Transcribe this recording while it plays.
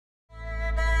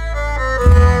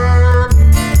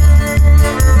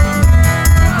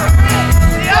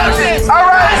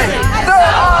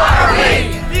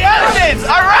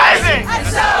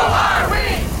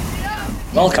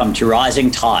Welcome to Rising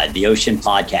Tide, the Ocean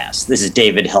Podcast. This is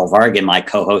David Helvarg, and my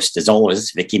co-host, as always,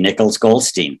 Vicki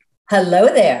Nichols-Goldstein. Hello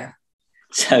there.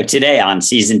 So today on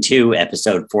Season 2,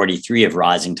 Episode 43 of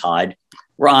Rising Tide,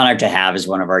 we're honored to have as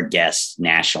one of our guests,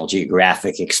 National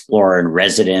Geographic explorer in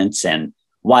residence and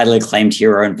widely acclaimed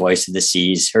hero and voice of the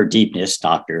seas, Her Deepness,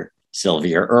 Dr.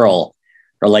 Sylvia Earle.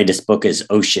 Her latest book is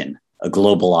Ocean, A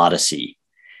Global Odyssey.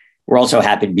 We're also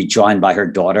happy to be joined by her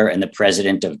daughter and the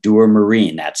president of Dewar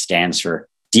Marine, that stands for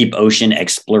Deep Ocean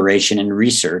Exploration and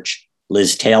Research,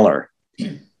 Liz Taylor.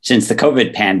 Since the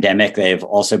COVID pandemic, they've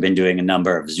also been doing a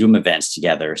number of Zoom events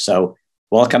together. So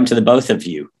welcome to the both of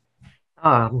you.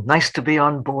 Nice to be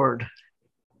on board.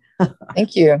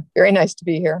 Thank you. Very nice to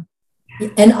be here.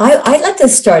 And I'd like to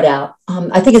start out.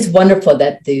 I think it's wonderful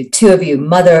that the two of you,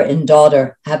 mother and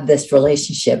daughter, have this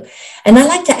relationship. And I'd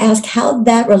like to ask how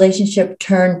that relationship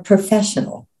turned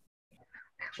professional.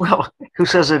 Well, who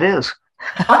says it is?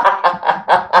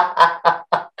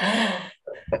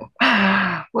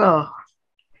 Well,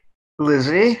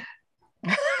 Lizzie.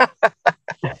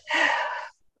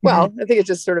 Well, I think it's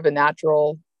just sort of a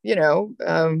natural,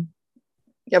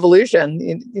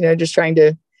 evolution, just trying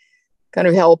to kind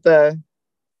of help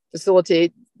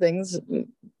facilitate things,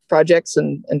 projects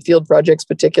and field projects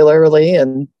particularly,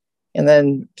 and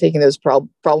then taking those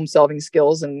problem solving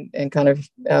skills and kind of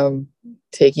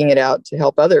taking it out to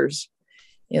help others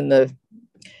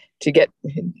to get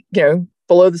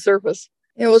below the surface.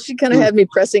 Well, she kind of had me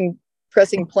pressing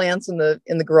plants in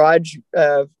the garage,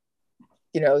 kind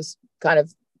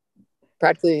of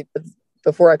practically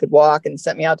before I could walk, and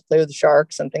sent me out to play with the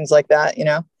sharks and things like that,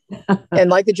 And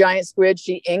like the giant squid,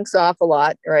 she inks off a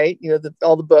lot, right?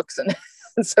 All the books and,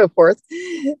 and so forth.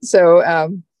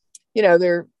 So,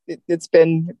 it's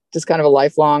been just kind of a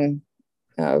lifelong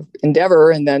endeavor,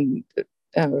 and then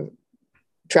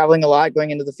traveling a lot,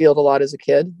 going into the field a lot as a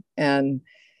kid, and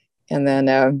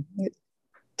then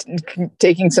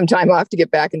taking some time off to get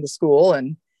back into school.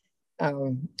 And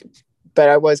but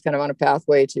I was kind of on a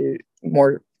pathway to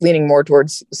leaning more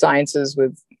towards sciences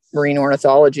with marine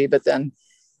ornithology, but then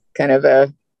kind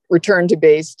of returned to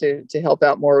base to help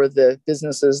out more with the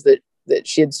businesses that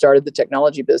she had started, the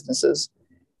technology businesses,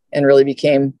 and really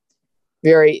became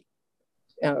very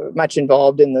much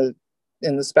involved in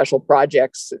the special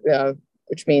projects,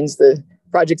 which means the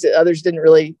projects that others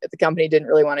at the company didn't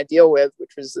really want to deal with,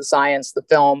 which was the science, the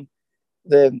film,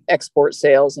 the export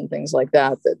sales, and things like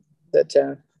that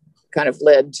kind of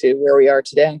led to where we are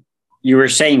today. You were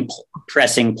saying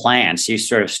pressing plants. You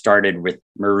sort of started with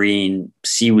marine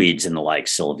seaweeds and the like,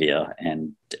 Sylvia,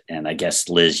 and I guess,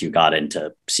 Liz, you got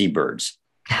into seabirds.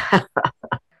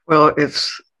 Well,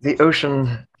 it's the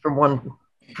ocean from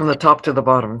the top to the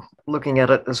bottom, looking at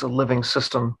it as a living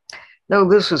system. No,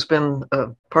 Liz has been a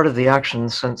part of the action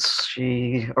since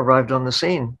she arrived on the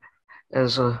scene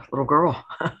as a little girl.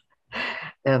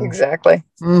 And, exactly.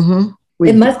 Mm-hmm,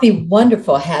 it must be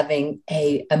wonderful having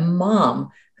a mom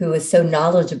who is so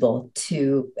knowledgeable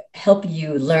to help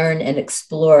you learn and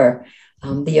explore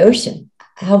the ocean.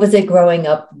 How was it growing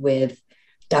up with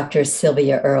Dr.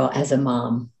 Sylvia Earle as a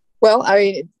mom? Well,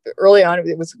 early on,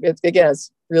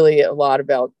 it's really a lot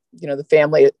about, the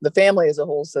family as a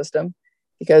whole system,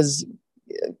 because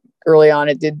early on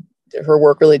her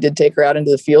work really did take her out into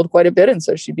the field quite a bit. And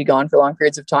so she'd be gone for long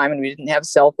periods of time, and we didn't have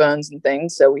cell phones and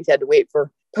things. So we had to wait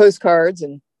for postcards,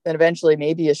 and then eventually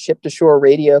maybe a ship to shore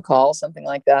radio call, something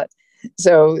like that.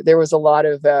 So there was a lot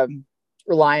of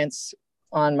reliance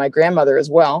on my grandmother as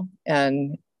well.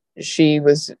 And she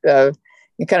was kind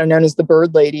of known as the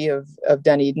bird lady of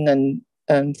Dunedin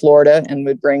and Florida, and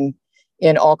would bring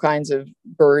in all kinds of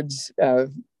birds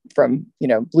from,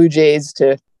 blue jays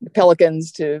to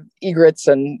pelicans to egrets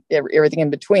and everything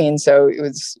in between. So it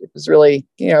was really,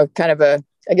 kind of a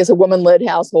woman-led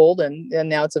household. And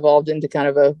now it's evolved into kind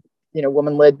of a,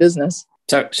 woman-led business.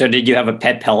 So did you have a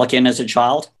pet pelican as a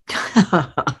child?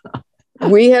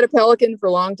 We had a pelican for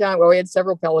a long time. Well, we had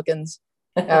several pelicans.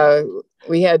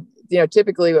 We had,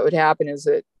 typically what would happen is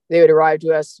that they would arrive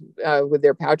to us with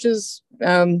their pouches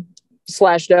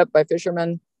slashed up by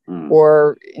fishermen,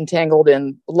 or entangled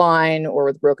in line, or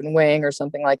with broken wing or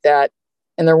something like that.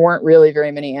 And there weren't really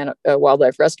very many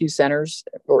wildlife rescue centers,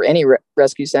 or any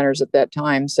rescue centers at that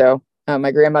time. So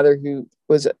my grandmother, who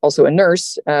was also a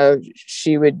nurse,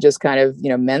 she would just kind of,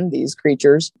 mend these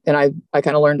creatures. And I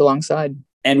kind of learned alongside.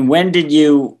 And when did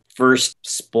you first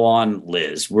spawn,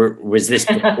 Liz? Was this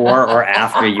before or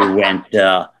after you went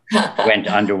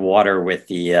underwater with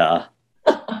the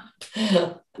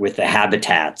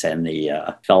habitats and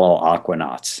the fellow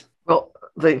aquanauts? Well,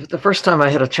 the first time I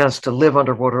had a chance to live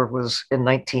underwater was in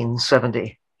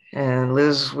 1970, and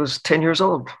Liz was 10 years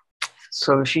old.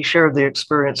 So she shared the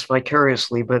experience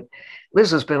vicariously, but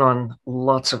Liz has been on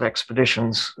lots of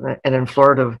expeditions. And in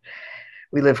Florida,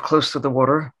 we live close to the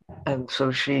water. And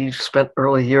so she spent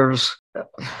early years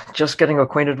just getting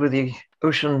acquainted with the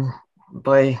ocean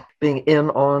by being in,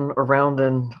 on, around,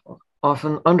 and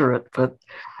often under it. But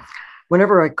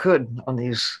whenever I could on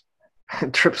these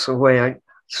trips away, I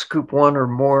scoop one or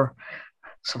more.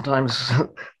 Sometimes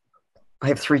I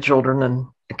have 3 children, and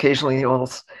occasionally all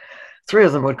 3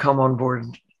 of them would come on board.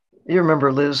 You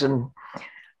remember, Liz, in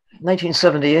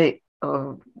 1978,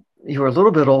 you were a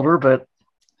little bit older, but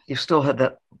you still had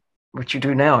that, what you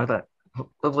do now, that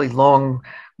lovely long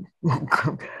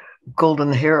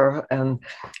golden hair. And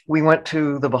we went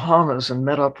to the Bahamas and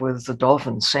met up with the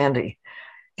dolphin, Sandy.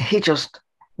 He just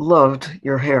loved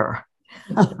your hair.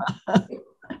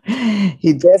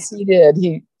 Yes, he did.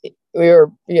 We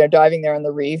were, diving there on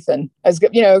the reef, and I was,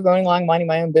 going along, minding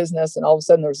my own business. And all of a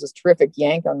sudden there was this terrific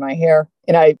yank on my hair,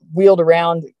 and I wheeled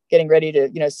around getting ready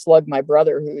to, slug my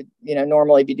brother who would,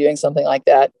 normally be doing something like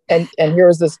that. And here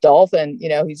was this dolphin,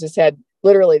 he just had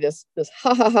literally this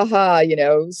ha ha ha ha,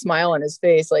 smile on his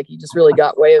face. Like he just really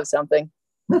got way of something.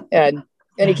 And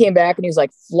he came back and he was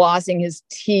like flossing his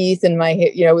teeth in my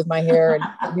hair, with my hair. And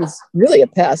he was really a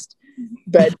pest,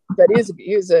 but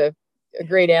he was a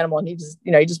great animal, and he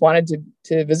just wanted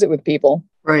to visit with people.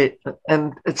 Right.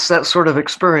 And it's that sort of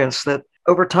experience that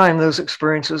over time, those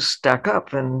experiences stack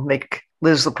up and make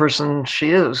Liz the person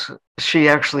she is. She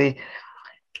actually,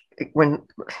 when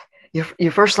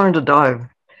you first learned to dive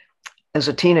as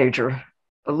a teenager,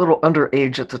 a little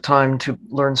underage at the time to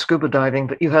learn scuba diving,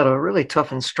 but you had a really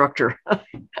tough instructor.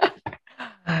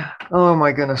 Oh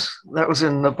my goodness. That was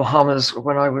in the Bahamas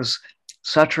when I was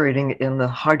saturating in the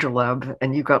hydrolab,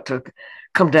 and you got to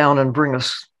come down and bring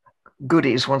us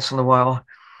goodies once in a while,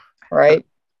 right,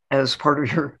 as part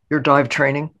of your dive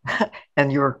training.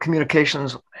 And your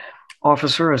communications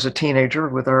officer as a teenager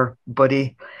with our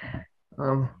buddy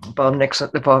Bob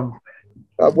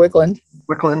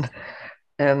Wickland.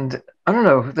 And I don't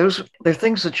know, they're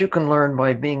things that you can learn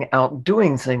by being out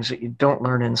doing things that you don't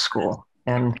learn in school.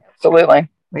 And absolutely,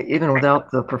 even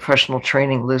without the professional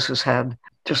training Liz has had,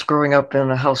 just growing up in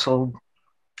a household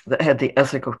that had the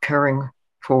ethic of caring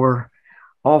for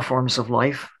all forms of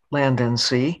life, land and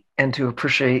sea, and to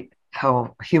appreciate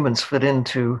how humans fit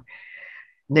into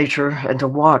nature, and to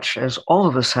watch, as all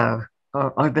of us have.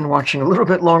 I've been watching a little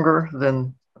bit longer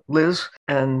than Liz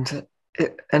and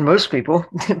most people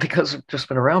because I've just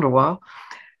been around a while.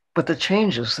 But the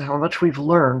changes, how much we've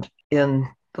learned in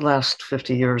the last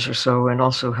 50 years or so, and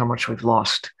also how much we've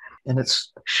lost. And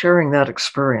it's sharing that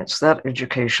experience, that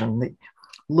education, the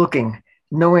looking,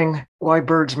 knowing why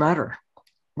birds matter,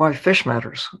 why fish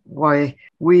matters, why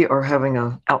we are having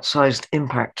an outsized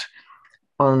impact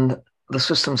on the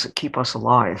systems that keep us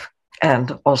alive.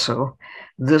 And also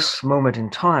this moment in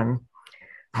time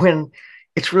when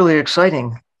it's really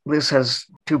exciting. Liz has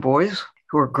 2 boys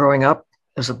who are growing up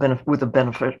with the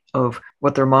benefit of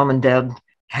what their mom and dad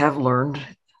have learned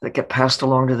that get passed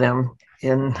along to them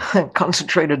in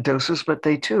concentrated doses, but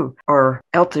they too are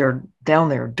out there, down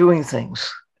there, doing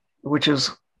things, which is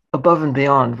above and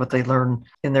beyond what they learn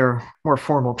in their more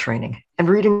formal training, and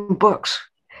reading books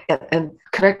and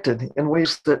connected in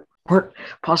ways that weren't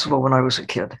possible when I was a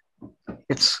kid.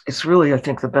 It's really, I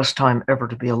think, the best time ever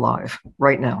to be alive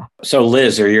right now. So,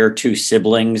 Liz, are your 2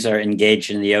 siblings are engaged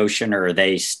in the ocean, or are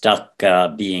they stuck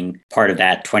being part of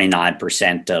that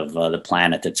 29% of the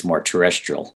planet that's more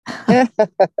terrestrial?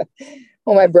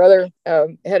 Well, my brother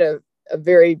had a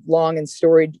very long and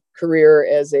storied career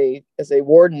as a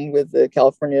warden with the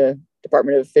California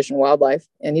Department of Fish and Wildlife.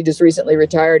 And he just recently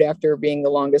retired after being the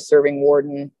longest serving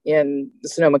warden in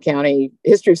the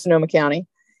history of Sonoma County.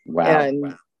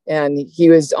 Wow. And he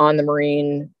was on the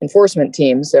Marine enforcement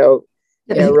team. So,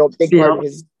 a real big part of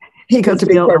his. He got to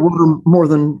be out in the water more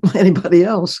than anybody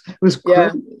else. It was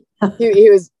great. Yeah. he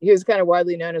was kind of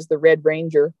widely known as the Red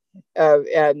Ranger.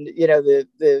 And,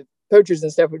 the poachers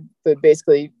and stuff would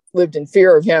basically lived in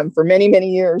fear of him for many, many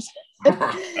years. Good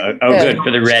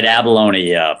for the red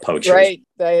abalone poachers. Right.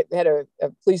 I had a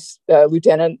police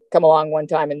lieutenant come along one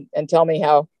time and tell me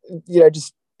how,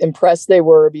 just impressed they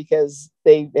were because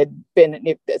they had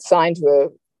been assigned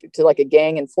to like a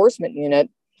gang enforcement unit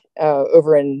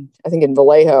over in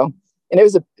Vallejo. And it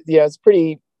was it's a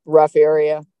pretty rough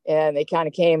area. And they kind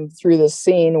of came through this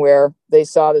scene where they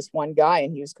saw this one guy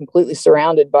and he was completely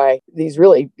surrounded by these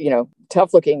really,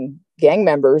 tough looking gang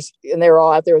members. And they were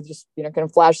all out there with just, kind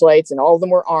of flashlights, and all of them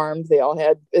were armed. They all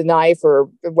had a knife or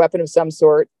a weapon of some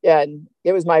sort. And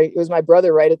it was my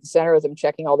brother right at the center of them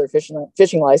checking all their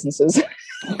fishing licenses.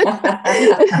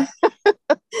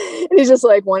 And he's just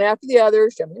like, one after the other,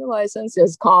 show me your license,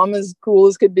 as calm, as cool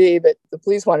as could be. But the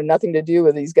police wanted nothing to do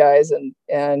with these guys.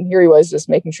 And here he was just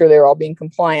making sure they were all being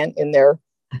compliant in their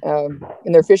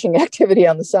fishing activity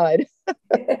on the side.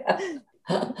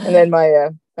 And then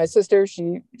my sister,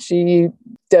 she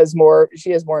has more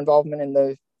involvement in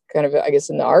the kind of, I guess,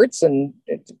 in the arts, and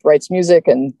writes music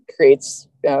and creates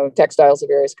textiles of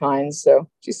various kinds. So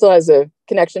she still has a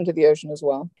connection to the ocean as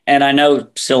well. And I know,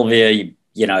 Sylvia,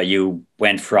 you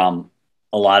went from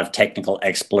a lot of technical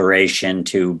exploration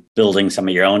to building some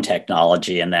of your own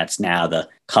technology, and that's now the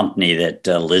company that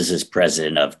Liz is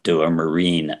president of, Dua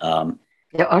Marine.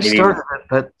 Yeah, I started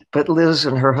it, but Liz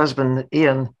and her husband,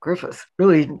 Ian Griffith,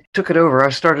 really took it over. I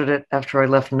started it after I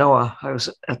left NOAA. I was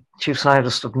a chief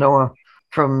scientist of NOAA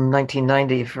from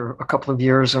 1990 for a couple of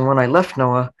years. And when I left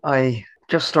NOAA, I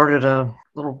just started a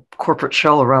little corporate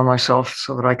shell around myself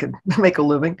so that I could make a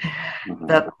living. Mm-hmm.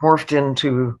 That morphed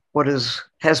into what has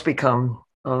become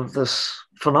this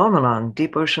phenomenon,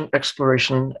 deep ocean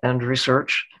exploration and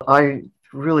research. I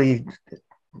really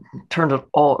turned it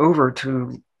all over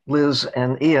to Liz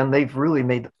and Ian. They've really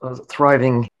made a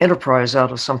thriving enterprise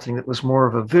out of something that was more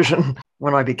of a vision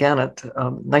when I began it.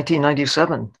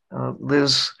 1997,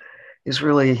 Liz is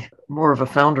really more of a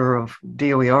founder of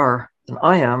DOER than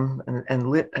I am.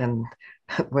 And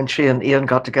when she and Ian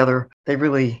got together, they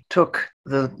really took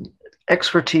the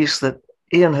expertise that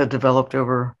Ian had developed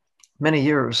over many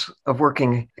years of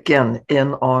working, again,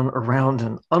 in, on, around,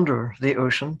 and under the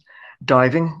ocean,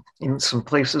 diving in some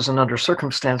places and under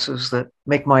circumstances that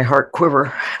make my heart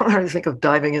quiver when I think of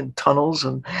diving in tunnels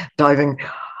and diving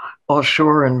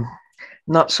offshore and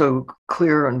not so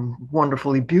clear and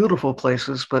wonderfully beautiful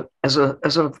places, but as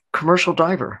a commercial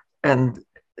diver. And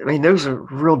I mean, those are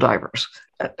real divers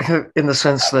in the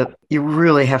sense that you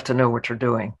really have to know what you're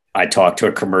doing. I talked to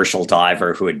a commercial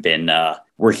diver who had been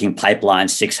working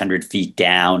pipelines 600 feet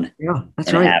down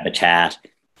in a habitat.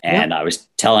 And I was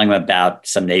telling him about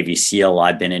some Navy SEAL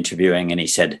I've been interviewing, and he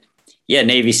said, yeah,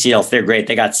 Navy SEALs, they're great.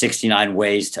 They got 69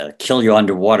 ways to kill you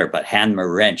underwater, but hand them a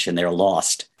wrench and they're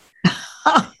lost.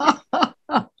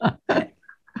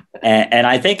 and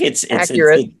I think it's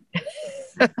accurate.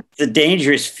 It's a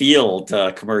dangerous field,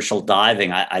 commercial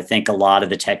diving. I think a lot of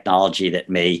the technology that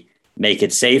may make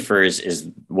it safer is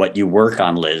what you work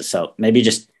on, Liz. So maybe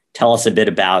just tell us a bit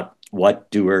about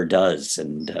what Dua does.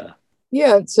 And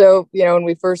yeah, so when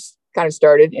we first kind of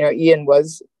started, Ian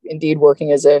was indeed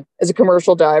working as a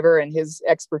commercial diver, and his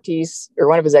expertise, or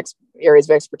one of his areas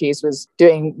of expertise, was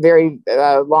doing very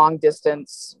long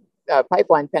distance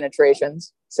pipeline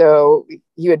penetrations. So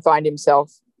he would find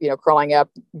himself, crawling up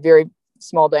very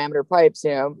small diameter pipes,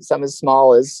 some as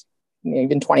small as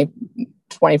even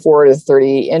 24 to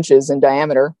 30 inches in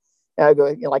diameter,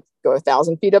 go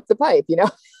 1,000 feet up the pipe,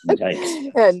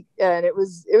 and it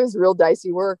was real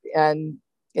dicey work. And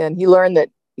he learned that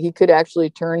he could actually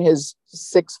turn his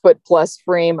 6 foot plus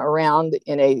frame around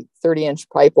in a 30-inch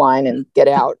pipeline and get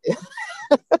out.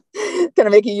 Kind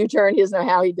of make a U-turn. He doesn't know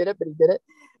how he did it, but he did it.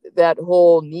 That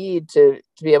whole need to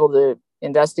be able to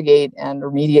investigate and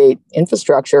remediate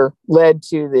infrastructure led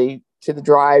to the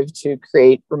drive to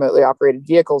create remotely operated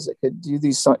vehicles that could do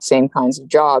these same kinds of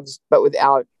jobs, but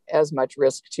without as much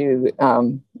risk to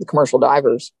the commercial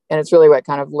divers. And it's really what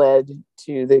kind of led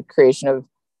to the creation of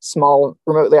small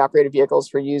remotely operated vehicles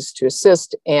for use to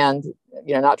assist and,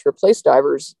 not to replace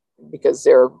divers because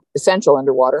they're essential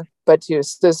underwater, but to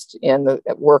assist in the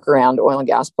work around oil and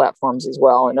gas platforms as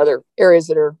well, and other areas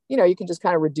that are, you can just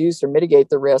kind of reduce or mitigate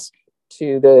the risk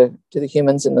to the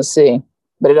humans in the sea,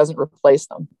 but it doesn't replace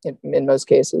them in most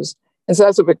cases. And so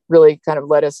that's what really kind of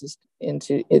led us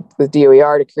into it with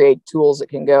DOER, to create tools that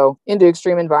can go into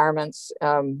extreme environments,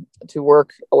 to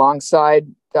work alongside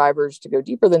divers, to go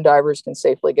deeper than divers can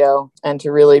safely go, and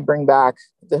to really bring back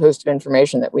the host of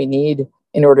information that we need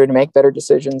in order to make better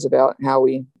decisions about how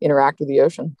we interact with the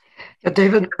ocean. Yeah,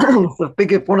 David,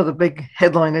 one of the big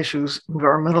headline issues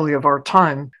environmentally of our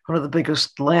time, one of the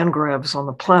biggest land grabs on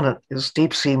the planet, is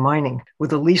deep sea mining, with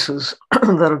the leases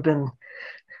that have been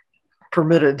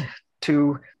permitted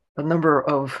to a number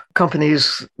of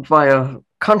companies via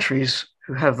countries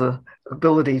who have the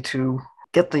ability to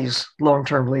get these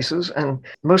long-term leases. And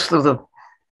most of the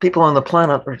people on the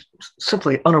planet are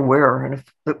simply unaware, and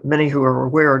many who are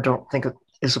aware don't think it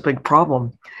is a big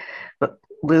problem. But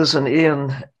Liz and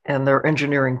Ian and their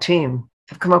engineering team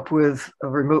have come up with a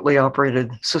remotely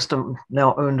operated system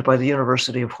now owned by the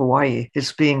University of Hawaii.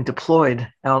 It's being deployed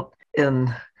out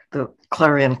in the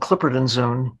Clarion-Clipperton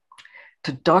Zone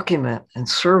to document and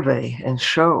survey and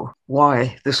show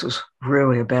why this is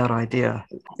really a bad idea.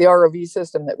 The ROV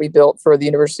system that we built for the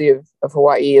University of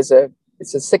Hawaii is a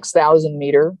it's a 6,000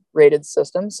 meter rated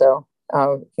system, so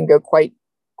it can go quite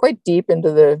deep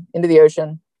into the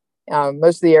ocean.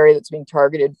 Most of the area that's being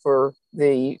targeted for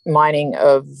the mining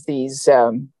of these,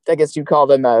 I guess you'd call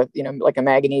them like a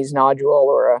manganese nodule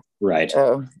or a right.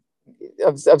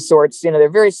 Of sorts. They're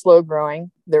very slow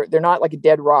growing. They're not like a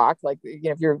dead rock. Like,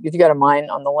 if you got a mine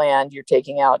on the land, you're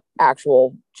taking out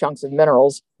actual chunks of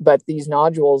minerals. But these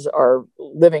nodules are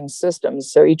living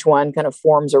systems. So each one kind of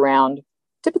forms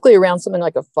typically around something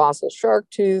like a fossil shark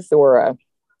tooth or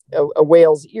a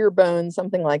whale's ear bone,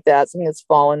 something like that. Something that's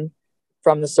fallen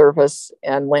from the surface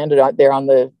and landed out there on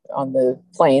the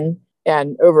plain.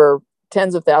 And over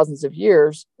tens of thousands of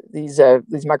years, these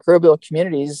microbial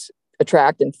communities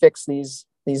attract and fix these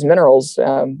minerals,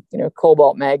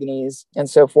 cobalt, manganese, and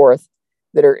so forth,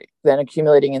 that are then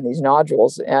accumulating in these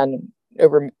nodules. And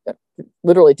over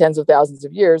literally tens of thousands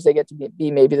of years, they get to be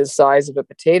maybe the size of a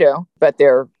potato. But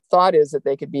their thought is that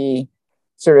they could be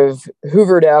sort of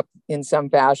hoovered up in some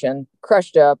fashion,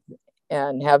 crushed up,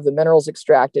 and have the minerals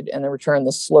extracted and then return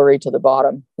the slurry to the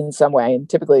bottom in some way. And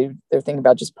typically they're thinking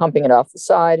about just pumping it off the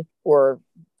side or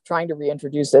trying to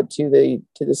reintroduce it to the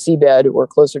seabed or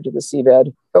closer to the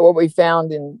seabed. But what we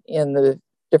found in the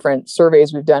different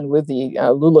surveys we've done with the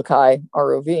Lulukai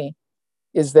ROV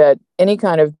is that any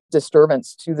kind of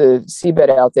disturbance to the seabed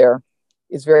out there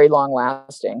is very long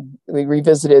lasting. We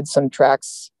revisited some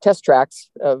test tracks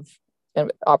of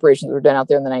operations that were done out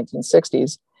there in the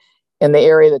 1960s. And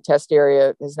the test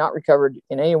area has not recovered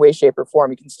in any way, shape, or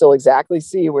form. You can still exactly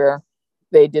see where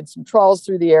they did some trawls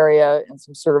through the area and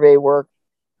some survey work.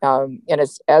 And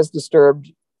it's as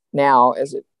disturbed now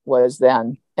as it was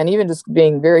then. And even just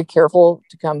being very careful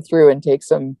to come through and take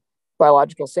some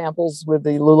biological samples with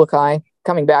the Lulukai,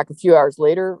 coming back a few hours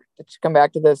later to come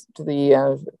back to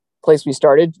the place we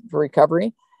started for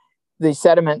recovery, the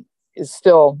sediment is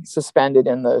still suspended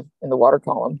in the water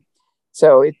column.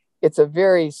 So it's a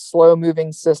very slow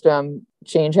moving system.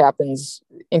 Change happens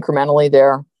incrementally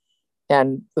there.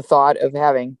 And the thought of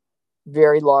having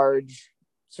very large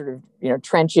sort of,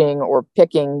 trenching or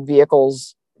picking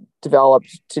vehicles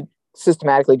developed to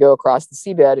systematically go across the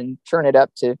seabed and churn it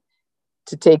up to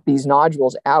take these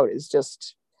nodules out is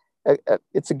just,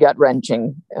 it's a gut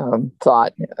wrenching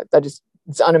thought.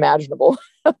 It's unimaginable.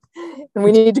 And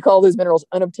we need to call those minerals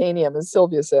unobtainium, as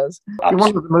Sylvia says.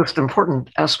 One of the most important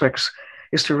aspects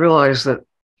is to realize that,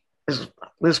 as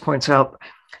Liz points out,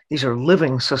 these are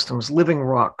living systems, living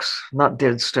rocks, not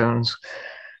dead stones.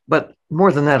 But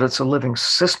more than that, it's a living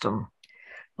system.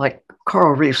 Like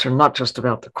coral reefs are not just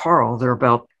about the coral, they're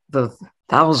about the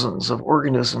thousands of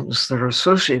organisms that are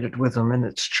associated with them. And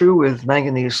it's true with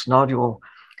manganese nodule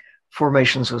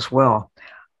formations as well.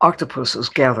 Octopuses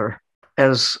gather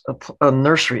as a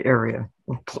nursery area,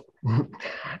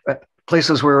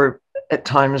 places where at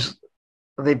times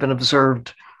they've been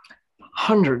observed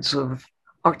hundreds of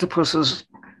octopuses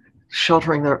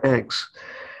sheltering their eggs.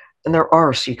 And there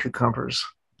are sea cucumbers.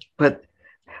 But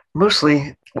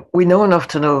mostly, we know enough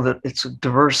to know that it's a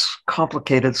diverse,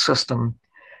 complicated system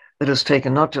that has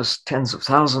taken not just tens of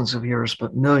thousands of years,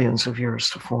 but millions of years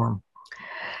to form.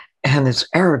 And it's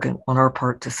arrogant on our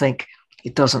part to think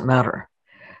it doesn't matter,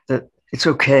 that it's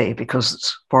okay because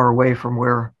it's far away from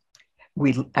where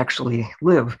we actually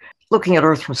live. Looking at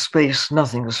Earth from space,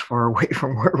 nothing is far away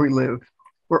from where we live.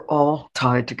 We're all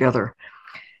tied together.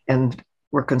 And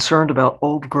we're concerned about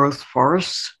old growth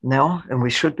forests now, and we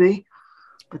should be.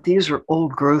 But these are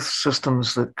old growth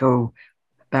systems that go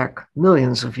back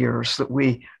millions of years that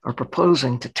we are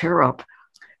proposing to tear up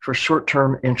for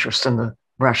short-term interest. And the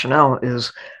rationale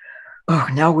is,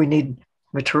 now we need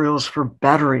materials for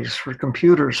batteries, for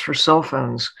computers, for cell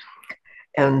phones.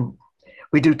 And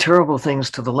we do terrible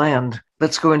things to the land.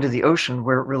 Let's go into the ocean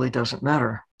where it really doesn't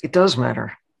matter. It does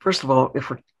matter. First of all, if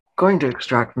we're going to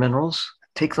extract minerals,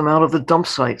 take them out of the dump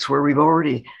sites where we've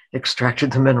already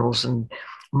extracted the minerals and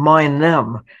mine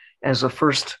them as a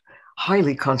first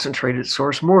highly concentrated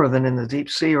source, more than in the deep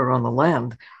sea or on the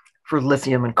land, for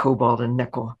lithium and cobalt and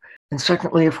nickel. And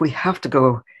secondly, if we have to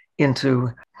go into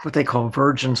what they call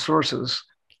virgin sources,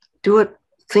 do it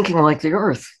thinking like the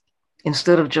Earth,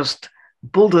 instead of just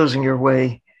bulldozing your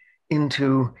way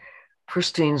into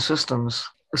pristine systems,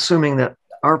 assuming that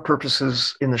our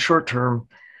purposes in the short term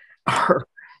are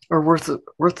worth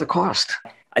the cost.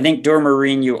 I think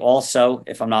Dormarine, you also,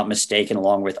 if I'm not mistaken,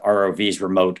 along with ROV's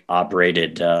remote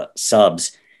operated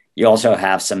subs, you also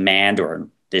have some manned, or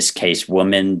in this case,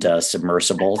 womaned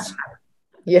submersibles.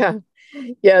 Yeah.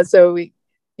 So we,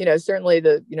 certainly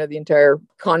the entire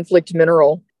conflict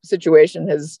mineral situation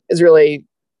has really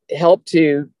helped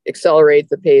to accelerate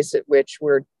the pace at which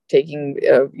we're taking,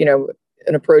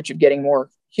 an approach of getting more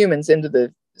humans into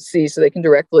the sea so they can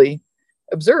directly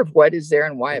observe what is there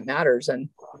and why it matters. And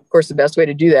of course, the best way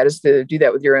to do that is to do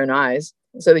that with your own eyes.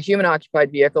 So the human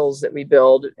occupied vehicles that we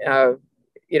build,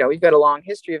 we've got a long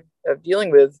history of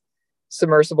dealing with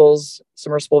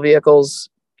submersible vehicles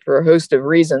for a host of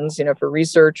reasons, for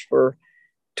research, for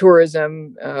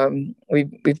tourism.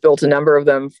 We've built a number of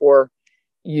them for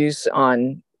use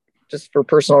on just for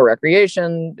personal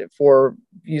recreation, for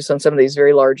use on some of these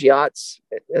very large yachts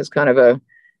as kind of a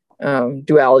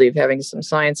duality of having some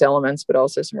science elements, but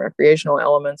also some recreational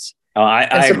elements. Oh,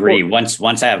 I agree. Once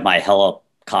I have my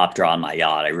helicopter on my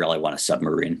yacht, I really want a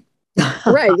submarine.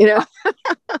 Right.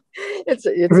 It's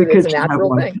a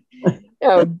natural thing.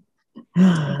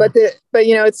 But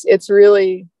it's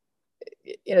really,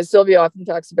 Sylvia often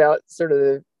talks about sort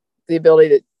of the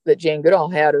ability that Jane Goodall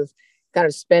had of kind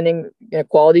of spending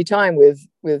quality time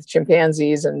with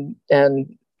chimpanzees and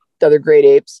other great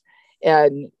apes,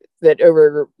 and that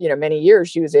over many years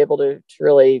she was able to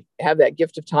really have that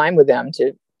gift of time with them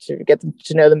to get them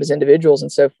to know them as individuals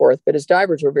and so forth. But as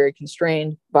divers, we're very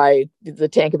constrained by the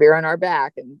tank of air on our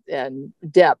back and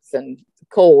depth and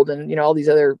cold and all these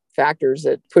other factors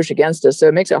that push against us. So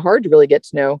it makes it hard to really get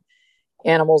to know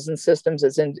animals and systems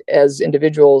as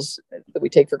individuals that we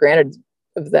take for granted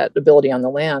of that ability on the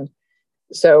land.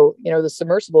 So the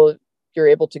submersible, you're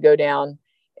able to go down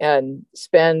and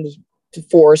spend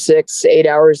 4, 6, 8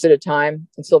 hours at a time,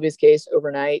 in Sylvia's case,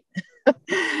 overnight,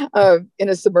 in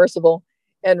a submersible,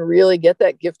 and really get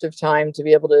that gift of time to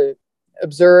be able to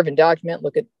observe and document,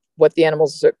 look at what the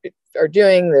animals are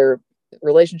doing, their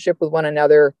relationship with one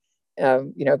another,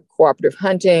 cooperative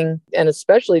hunting, and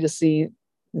especially to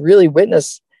really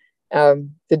witness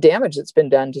the damage that's been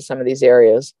done to some of these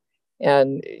areas.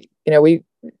 And, we,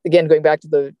 again, going back to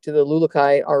the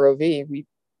Lulukai ROV, we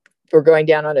were going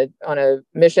down on a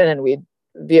mission, and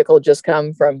vehicle had just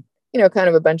come from, kind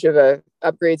of a bunch of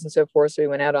upgrades and so forth. So we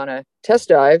went out on a test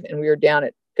dive, and we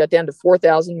got down to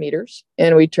 4,000 meters,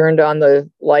 and we turned on the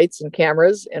lights and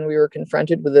cameras, and we were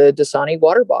confronted with a Dasani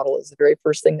water bottle as the very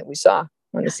first thing that we saw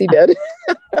on the seabed.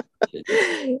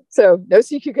 So no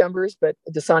sea cucumbers, but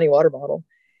a Dasani water bottle.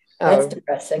 That's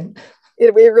depressing.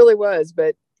 It really was,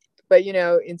 but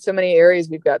in so many areas,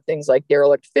 we've got things like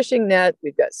derelict fishing net,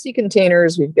 we've got sea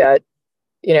containers, we've got,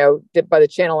 by the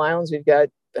Channel Islands, we've got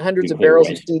hundreds of barrels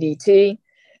of DDT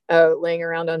laying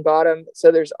around on bottom. So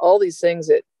there's all these things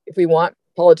that if we want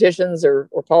politicians or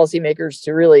policymakers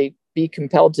to really be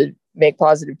compelled to make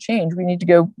positive change, we need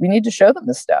to show them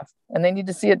this stuff, and they need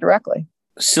to see it directly.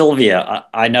 Sylvia,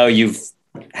 I know you've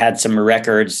had some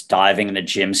records diving in a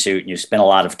gym suit, and you spent a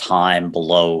lot of time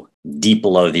deep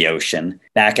below the ocean.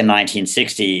 Back in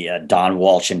 1960, Don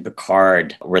Walsh and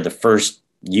Piccard were the first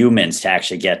humans to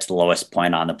actually get to the lowest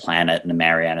point on the planet in the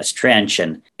Marianas Trench.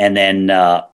 And then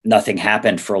nothing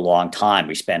happened for a long time.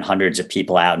 We spent hundreds of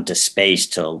people out into space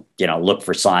to, look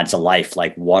for signs of life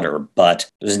like water.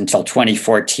 But it was until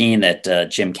 2014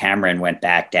 that Jim Cameron went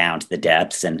back down to the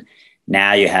depths. And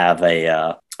now you have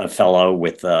a fellow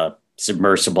with a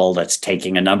submersible that's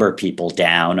taking a number of people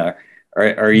down.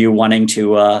 Are you wanting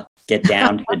to get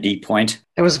down to the deep point?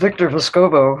 It was Victor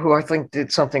Vescovo, who I think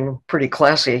did something pretty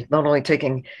classy, not only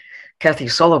taking Kathy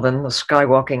Sullivan, the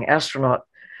skywalking astronaut,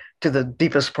 to the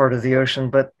deepest part of the ocean,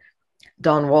 but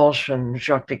Don Walsh and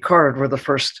Jacques Piccard were the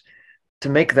first to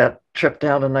make that trip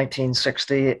down in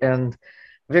 1960. And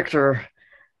Victor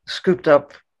scooped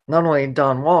up not only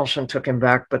Don Walsh and took him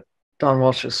back, but Don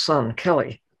Walsh's son,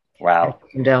 Kelly. Wow.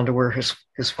 Took him down to where his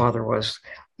father was.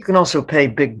 You can also pay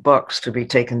big bucks to be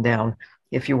taken down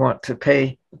if you want to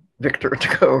pay Victor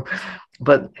to go.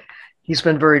 But he's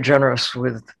been very generous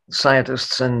with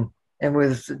scientists and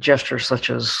with gestures such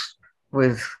as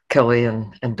with Kelly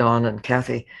and Don and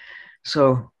Kathy.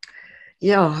 So,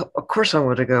 yeah, of course I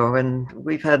want to go. And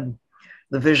we've had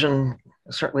the vision,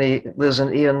 certainly Liz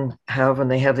and Ian have, and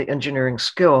they have the engineering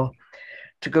skill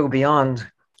to go beyond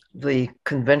the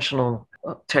conventional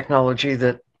technology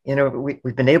that,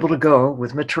 we've been able to go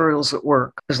with materials that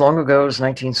work as long ago as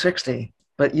 1960,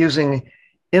 but using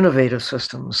innovative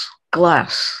systems,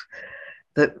 glass,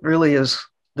 that really is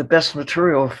the best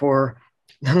material for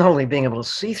not only being able to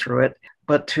see through it,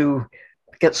 but to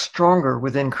get stronger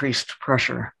with increased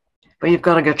pressure. But you've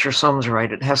got to get your sums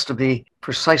right. It has to be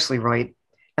precisely right.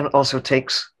 And it also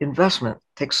takes investment.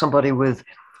 It takes somebody who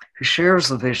shares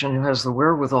the vision, who has the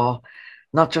wherewithal,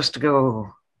 not just to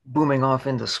go booming off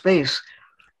into space,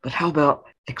 but how about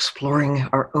exploring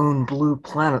our own blue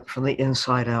planet from the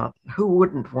inside out? Who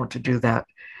wouldn't want to do that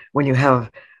when you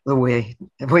have the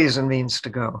ways and means to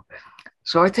go?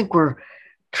 So I think we're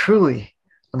truly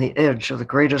on the edge of the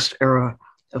greatest era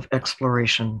of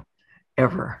exploration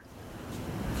ever.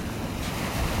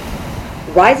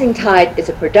 Rising Tide is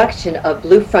a production of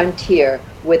Blue Frontier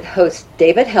with host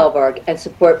David Helberg and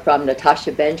support from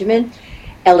Natasha Benjamin,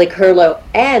 Ellie Curlow,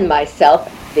 and myself,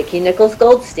 Vicki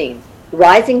Nichols-Goldstein.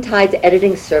 Rising Tide's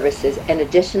editing services and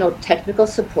additional technical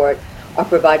support are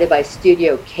provided by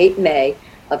Studio Cape May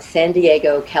of San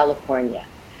Diego, California.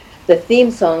 The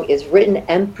theme song is written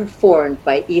and performed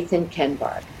by Ethan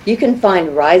Kenbarg. You can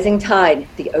find Rising Tide,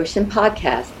 the Ocean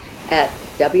Podcast, at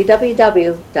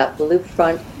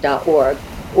www.bluefront.org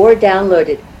or download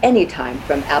it anytime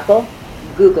from Apple,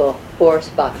 Google, or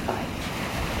Spotify.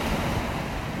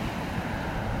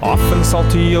 Off in the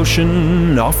salty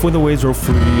ocean, off where the waves roll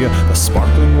free. The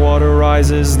sparkling water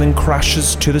rises, then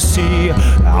crashes to the sea.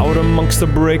 Out amongst the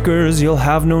breakers, you'll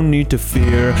have no need to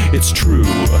fear. It's true,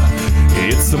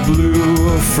 it's the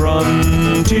blue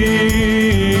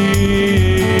frontier.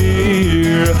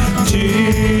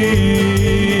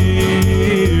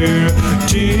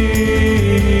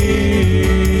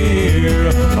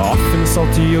 Off in the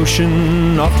salty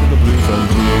ocean, off to the blue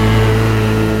frontier.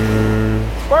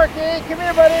 Sparky, come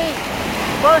here, buddy.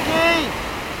 Sparky!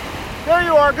 There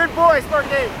you are. Good boy,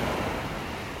 Sparky.